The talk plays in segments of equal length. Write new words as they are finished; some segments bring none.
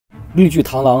绿巨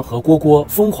螳螂和蝈蝈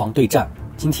疯狂对战。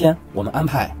今天我们安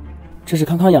排，这是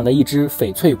康康养的一只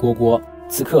翡翠蝈蝈，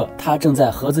此刻它正在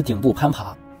盒子顶部攀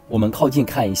爬。我们靠近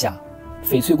看一下，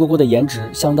翡翠蝈蝈的颜值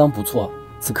相当不错。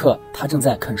此刻它正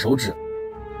在啃手指。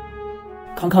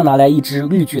康康拿来一只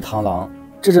绿巨螳螂，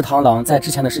这只螳螂在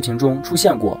之前的视频中出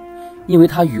现过，因为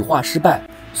它羽化失败，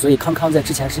所以康康在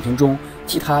之前视频中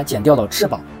替它剪掉了翅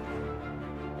膀。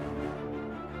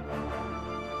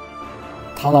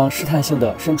螳螂试探性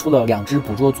地伸出了2只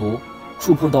捕捉足，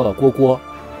触碰到了蝈蝈，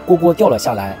蝈蝈掉了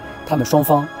下来，它们双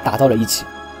方打到了一起。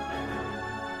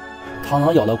螳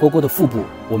螂咬了蝈蝈的腹部，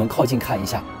我们靠近看一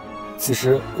下。此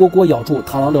时蝈蝈咬住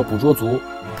螳螂的捕捉足，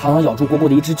螳螂咬住蝈蝈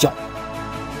的一只脚，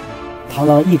螳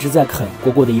螂一直在啃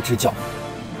蝈蝈的一只脚，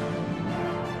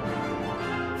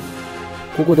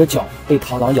蝈蝈的脚被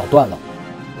螳螂咬断了。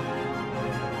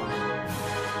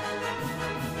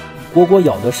蝈蝈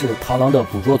咬的是螳螂的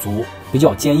捕捉足，比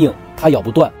较坚硬，它咬不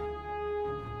断。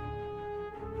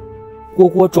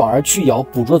蝈蝈转而去咬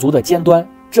捕捉足的尖端，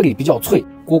这里比较脆，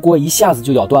蝈蝈一下子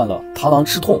就咬断了，螳螂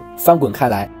吃痛，翻滚开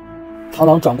来。螳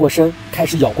螂转过身，开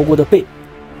始咬蝈蝈的背。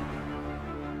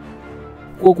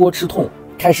蝈蝈吃痛，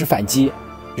开始反击，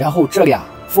然后这俩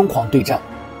疯狂对战。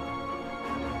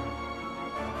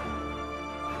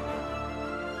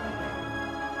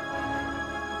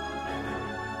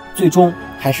最终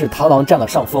还是螳螂占了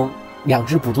上风，2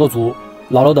只捕捉足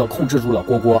牢牢地控制住了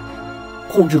蝈蝈。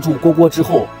控制住蝈蝈之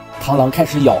后，螳螂开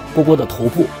始咬蝈蝈的头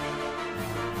部。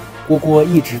蝈蝈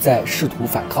一直在试图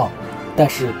反抗，但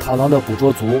是螳螂的捕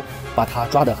捉足把它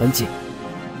抓得很紧。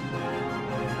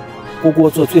蝈蝈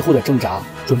做最后的挣扎，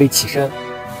准备起身，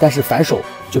但是反手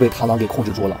就被螳螂给控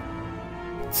制住了。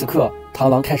此刻螳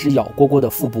螂开始咬蝈蝈的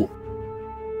腹部，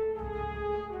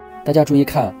大家注意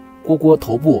看，蝈蝈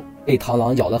头部被螳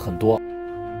螂咬了很多，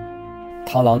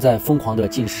螳螂在疯狂地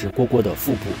进食蝈蝈的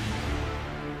腹部。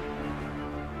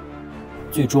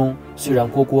最终虽然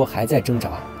蝈蝈还在挣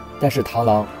扎，但是螳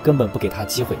螂根本不给它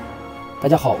机会。大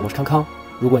家好，我是康康，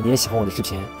如果你也喜欢我的视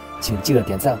频，请记得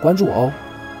点赞关注我哦，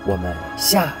我们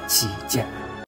下期见。